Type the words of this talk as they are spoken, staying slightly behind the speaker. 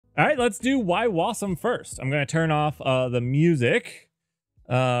All right, let's do why WASM first. I'm going to turn off the music,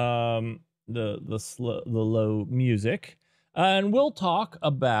 the low music, and we'll talk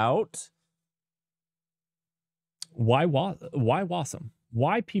about why WASM,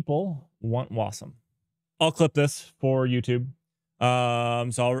 why people want WASM. I'll clip this for YouTube.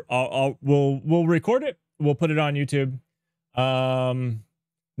 So we'll record it. We'll put it on YouTube.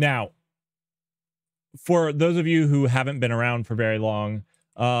 Now, for those of you who haven't been around for very long,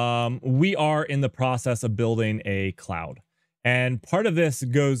 we are in the process of building a cloud, and part of this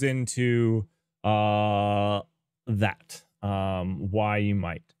goes into why you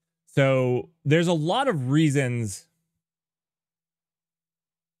might. So there's a lot of reasons.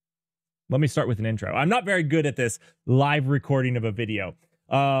 Let me start with an intro. I'm not very good at this live recording of a video.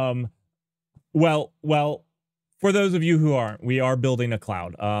 Well, for those of you who aren't, we are building a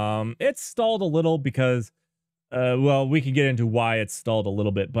cloud. It's stalled a little because well, we can get into why it's stalled a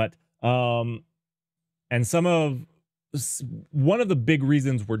little bit, but and one of the big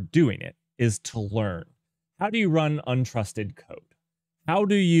reasons we're doing it is to learn. How do you run untrusted code? How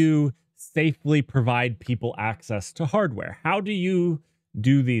do you safely provide people access to hardware? How do you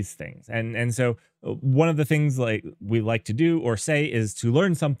do these things? And so one of the things like we like to do or say is to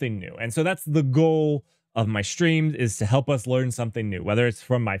learn something new. And so that's the goal of my streams, is to help us learn something new, whether it's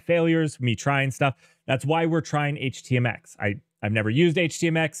from my failures, me trying stuff. That's why we're trying HTMX. I've never used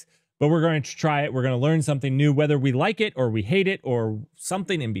HTMX, but we're going to try it. We're going to learn something new, whether we like it or we hate it or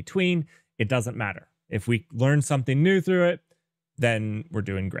something in between. It doesn't matter. If we learn something new through it, then we're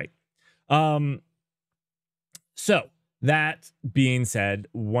doing great. So that being said,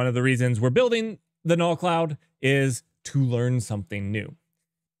 one of the reasons we're building the null cloud is to learn something new.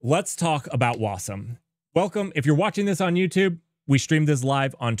 Let's talk about WASM. Welcome. If you're watching this on YouTube, we stream this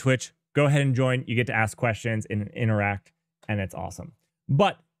live on Twitch. Go ahead and join. You get to ask questions and interact, and it's awesome.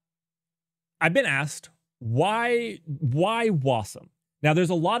 But I've been asked, why WASM? Now, there's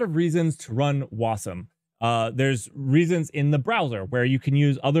a lot of reasons to run WASM. There's reasons in the browser where you can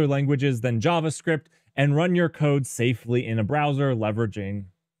use other languages than JavaScript and run your code safely in a browser, leveraging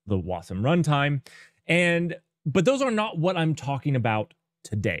the WASM runtime. But those are not what I'm talking about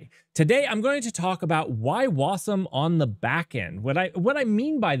today. Today, I'm going to talk about why WASM on the backend. What I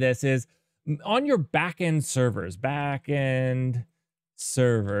mean by this is on your backend servers,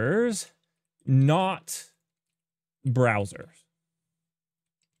 not browsers.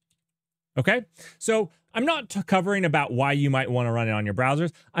 Okay, so I'm not covering about why you might want to run it on your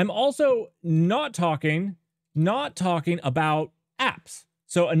browsers. I'm also not talking about apps.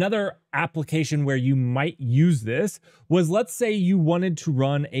 So another application where you might use this was, let's say you wanted to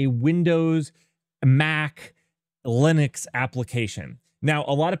run a Windows, Mac, Linux application. Now,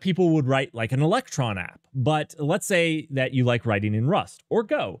 a lot of people would write like an Electron app, but let's say that you like writing in Rust or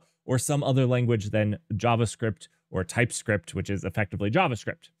Go or some other language than JavaScript or TypeScript, which is effectively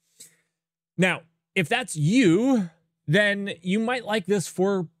JavaScript. Now, if that's you, then you might like this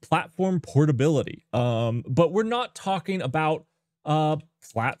for platform portability. But we're not talking about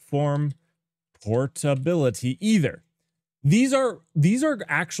platform portability either. These are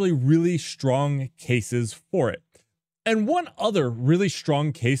actually really strong cases for it. And one other really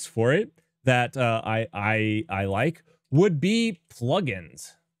strong case for it that I like would be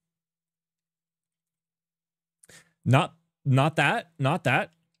plugins. Not that.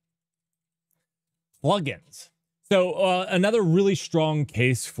 Plugins. So another really strong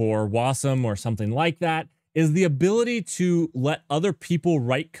case for WASM or something like that is the ability to let other people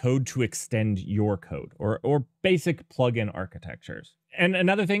write code to extend your code, or basic plugin architectures. And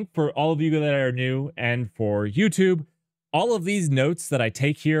another thing for all of you that are new and for YouTube, all of these notes that I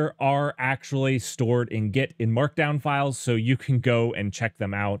take here are actually stored in Git in Markdown files, so you can go and check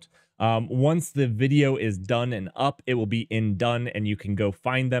them out. Once the video is done and up, it will be in done, and you can go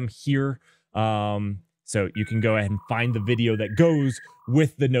find them here. So you can go ahead and find the video that goes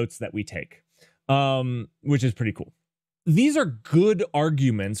with the notes that we take, which is pretty cool. These are good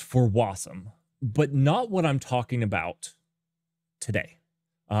arguments for WASM, but not what I'm talking about today.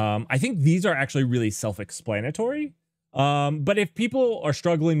 I think these are actually really self-explanatory. But if people are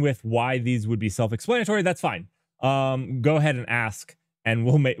struggling with why these would be self-explanatory, that's fine. Go ahead and ask, and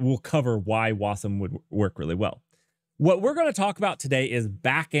we'll cover why WASM would work really well. What we're going to talk about today is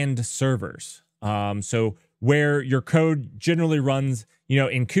backend servers. So where your code generally runs,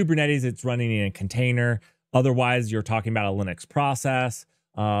 in Kubernetes, it's running in a container. Otherwise, you're talking about a Linux process,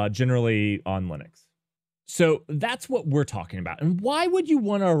 generally on Linux. So that's what we're talking about. And why would you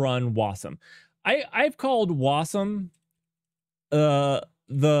want to run WASM? I've called WASM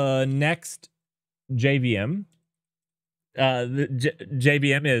the next JVM The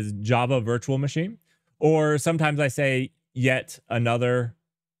JVM is Java Virtual Machine, or sometimes I say yet another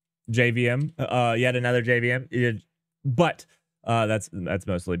JVM, yet another JVM. But that's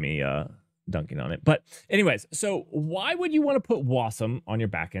mostly me dunking on it. But anyways, so why would you want to put WASM on your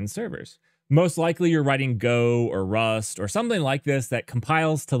backend servers? Most likely you're writing Go or Rust or something like this that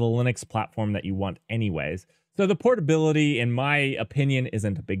compiles to the Linux platform that you want anyways. So the portability, in my opinion,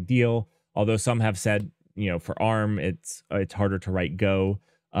 isn't a big deal. Although some have said, for ARM, it's harder to write Go.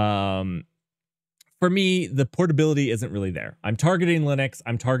 For me, the portability isn't really there. I'm targeting Linux.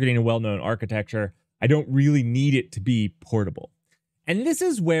 I'm targeting a well-known architecture. I don't really need it to be portable. And this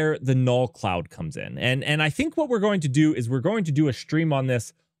is where the null cloud comes in. And I think what we're going to do is we're going to do a stream on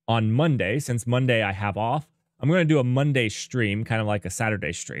this on Monday. Since Monday I have off, I'm going to do a Monday stream, kind of like a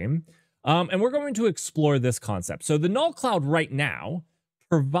Saturday stream. And we're going to explore this concept. So the null cloud right now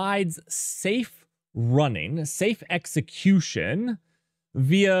provides safe running, safe execution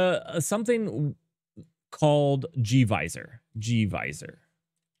via something called gvisor.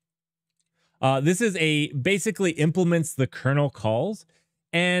 This is basically implements the kernel calls,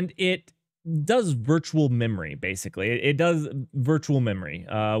 and it does virtual memory, basically. It does virtual memory.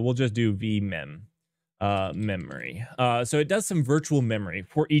 We'll just do vmem memory. So it does some virtual memory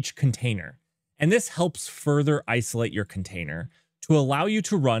for each container. And this helps further isolate your container to allow you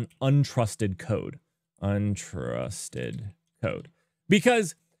to run untrusted code.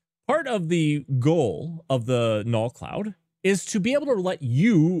 Because part of the goal of the null cloud is to be able to let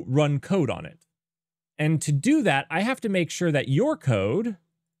you run code on it. And to do that, I have to make sure that your code,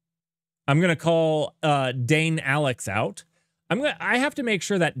 I'm going to call Dane Alex out. I have to make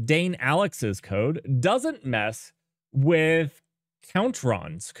sure that Dane Alex's code doesn't mess with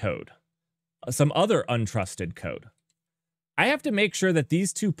Countron's code, some other untrusted code. I have to make sure that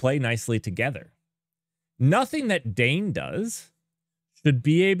these two play nicely together. Nothing that Dane does should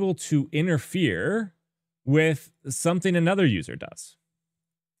be able to interfere with something another user does.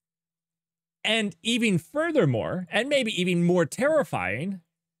 And even furthermore, and maybe even more terrifying,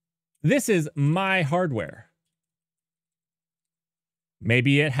 this is my hardware.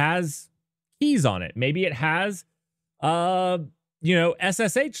 Maybe it has keys on it. Maybe it has, SSH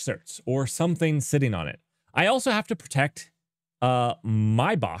certs or something sitting on it. I also have to protect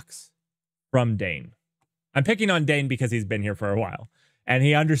my box from Dane. I'm picking on Dane because he's been here for a while and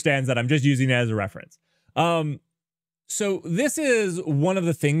he understands that I'm just using it as a reference. So this is one of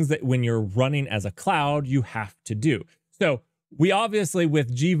the things that when you're running as a cloud, you have to do. So we obviously,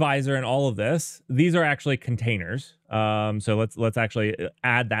 with gvisor and all of this, these are actually containers. So let's actually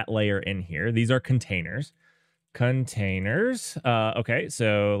add that layer in here. These are containers. Okay,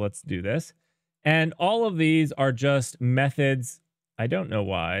 so let's do this. And all of these are just methods. I don't know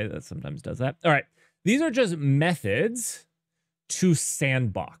why that sometimes does that. All right, these are just methods to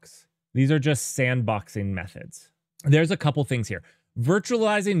sandbox. These are just sandboxing methods. There's a couple things here.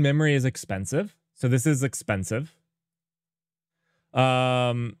 Virtualizing memory is expensive. So this is expensive.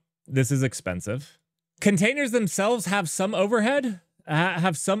 This is expensive. Containers themselves have some overhead.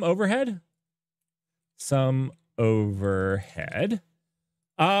 Some overhead.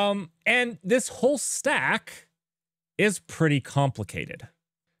 And this whole stack is pretty complicated.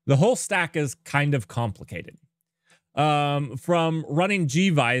 The whole stack is kind of complicated. From running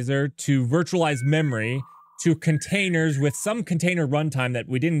gvisor to virtualized memory to containers with some container runtime that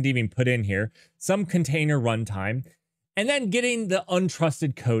we didn't even put in here, some container runtime, and then getting the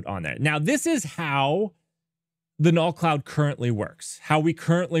untrusted code on there. Now, this is how the null cloud currently works. How we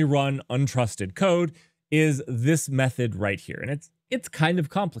currently run untrusted code is this method right here, and it's kind of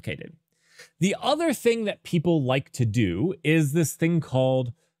complicated. The other thing that people like to do is this thing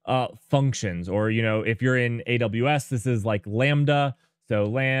called functions, or, if you're in AWS, this is like Lambda. So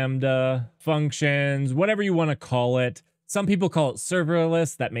Lambda, functions, whatever you want to call it. Some people call it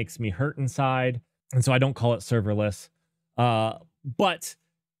serverless. That makes me hurt inside. And so I don't call it serverless. But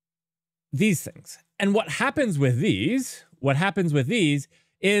these things. And what happens with these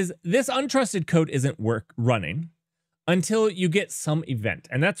is this untrusted code isn't running until you get some event.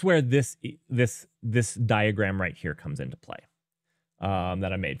 And that's where this diagram right here comes into play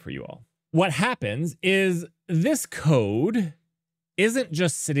that I made for you all. What happens is this code isn't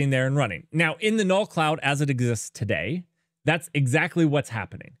just sitting there and running. Now, in the null cloud as it exists today, that's exactly what's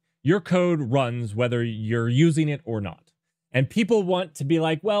happening. Your code runs whether you're using it or not. And people want to be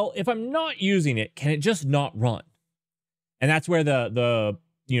like, well, if I'm not using it, can it just not run? And that's where the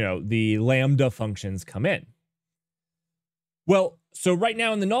Lambda functions come in. Well, so right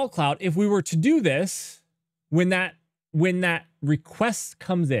now in the null cloud, if we were to do this, when that request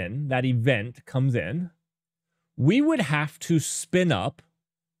comes in, that event comes in, we would have to spin up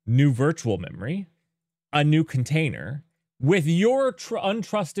new virtual memory, a new container with your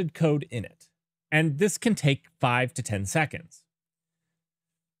untrusted code in it. And this can take 5 to 10 seconds.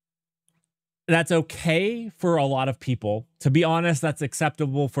 That's okay for a lot of people. To be honest, that's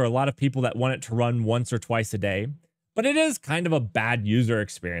acceptable for a lot of people that want it to run once or twice a day. But it is kind of a bad user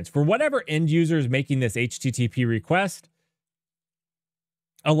experience. For whatever end user is making this HTTP request,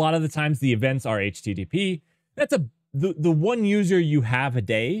 a lot of the times the events are HTTP. That's the one user you have a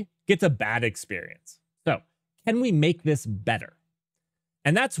day gets a bad experience. So can we make this better?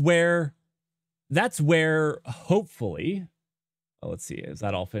 And that's where hopefully, let's see, is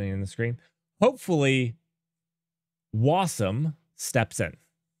that all fitting in the screen? Hopefully, WASM steps in.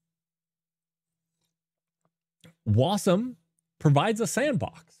 WASM provides a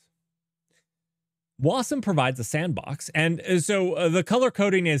sandbox. WASM provides a sandbox. And so the color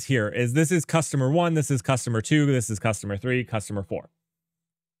coding is here. This is customer 1, this is customer 2, this is customer 3, customer 4.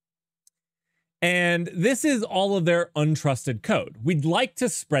 And this is all of their untrusted code. We'd like to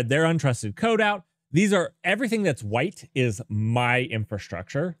spread their untrusted code out. These are everything that's white is my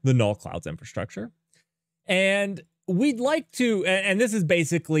infrastructure, the Null Cloud's infrastructure. And we'd like to, and this is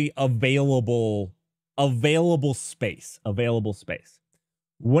basically available space.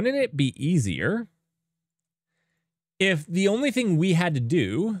 Wouldn't it be easier if the only thing we had to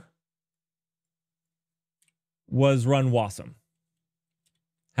do was run WASM,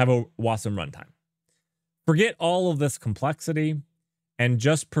 have a WASM runtime? Forget all of this complexity and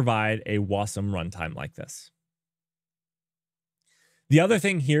just provide a WASM runtime like this. The other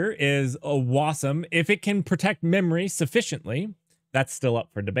thing here is a WASM, if it can protect memory sufficiently, that's still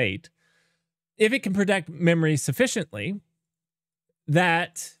up for debate. If it can protect memory sufficiently,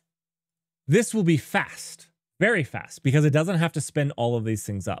 that this will be fast, very fast, because it doesn't have to spin all of these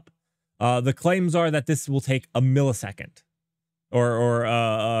things up. The claims are that this will take a millisecond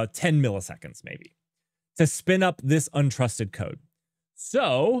or 10 milliseconds maybe to spin up this untrusted code.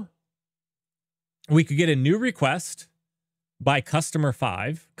 So we could get a new request by customer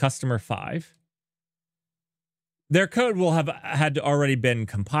 5. Their code will have had already been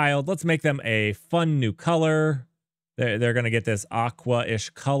compiled. Let's make them a fun new color. They're going to get this aqua-ish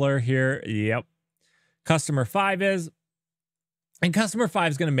color here. Yep. Customer 5 is. And customer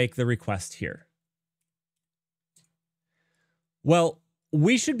 5 is going to make the request here. Well,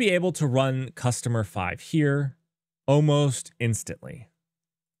 we should be able to run customer 5 here almost instantly.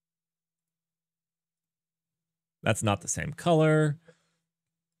 That's not the same color.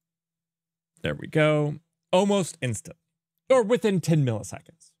 There we go. Almost instant, or within 10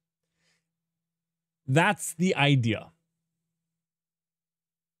 milliseconds. That's the idea.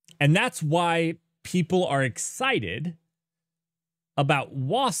 And that's why people are excited about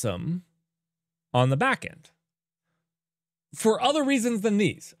WASM on the back end. For other reasons than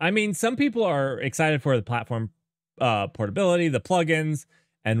these. I mean, some people are excited for the platform portability, the plugins,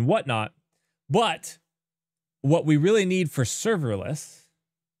 and whatnot. But what we really need for serverless,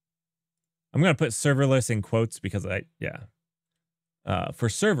 I'm going to put serverless in quotes because for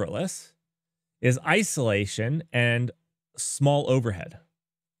serverless is isolation and small overhead.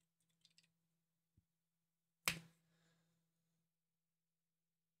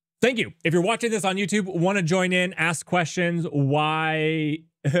 Thank you. If you're watching this on YouTube, want to join in, ask questions while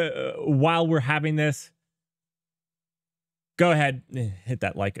we're having this, go ahead, hit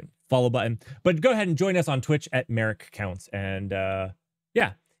that like and follow button. But go ahead and join us on Twitch at Merrick Counts. And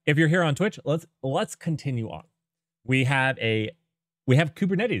yeah, if you're here on Twitch, let's continue on. We have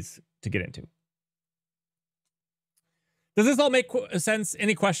Kubernetes to get into. Does this all make sense?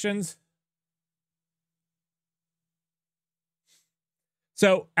 Any questions?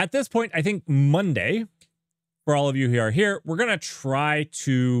 So at this point, I think Monday, for all of you who are here, we're going to try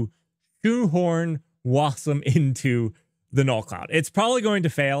to shoehorn WASM into the Null Cloud. It's probably going to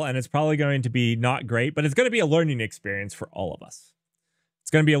fail and it's probably going to be not great, but it's going to be a learning experience for all of us.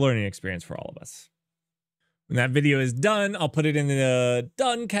 It's going to be a learning experience for all of us. When that video is done, I'll put it in the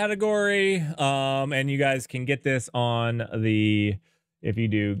done category. And you guys can get this on the, if you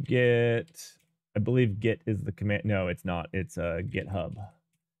do git, I believe git is the command. No, it's not. It's GitHub.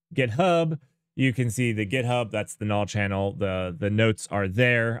 GitHub. You can see the GitHub. That's the null channel. The notes are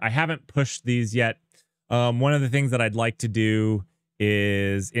there. I haven't pushed these yet. One of the things that I'd like to do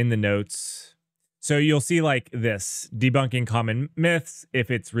is in the notes. So you'll see like this debunking common myths.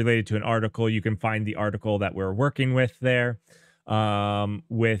 If it's related to an article, you can find the article that we're working with there.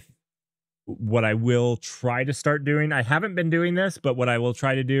 With what I will try to start doing. I haven't been doing this, but what I will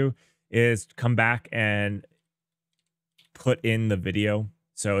try to do is come back and put in the video.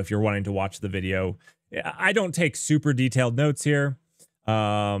 So if you're wanting to watch the video, I don't take super detailed notes here,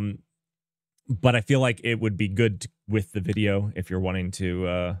 but I feel like it would be good with the video if you're wanting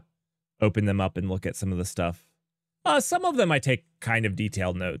to open them up and look at some of the stuff. Some of them I take kind of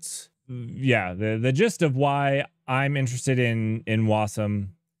detailed notes. Yeah, the gist of why I'm interested in WASM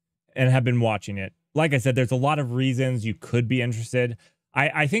and have been watching it. Like I said, there's a lot of reasons you could be interested.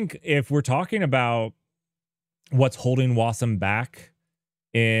 I think if we're talking about what's holding WASM back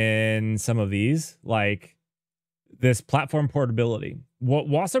in some of these, like this platform portability, what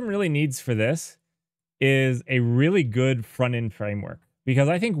WASM really needs for this is a really good front-end framework, because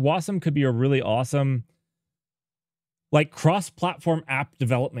I think WASM could be a really awesome like cross-platform app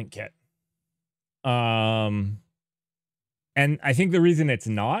development kit. And I think the reason it's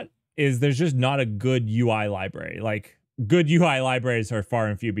not is there's just not a good UI library. Like, good UI libraries are far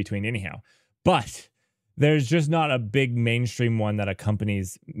and few between anyhow, but there's just not a big mainstream one that a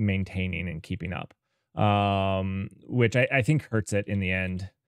company's maintaining and keeping up, which I think hurts it in the end.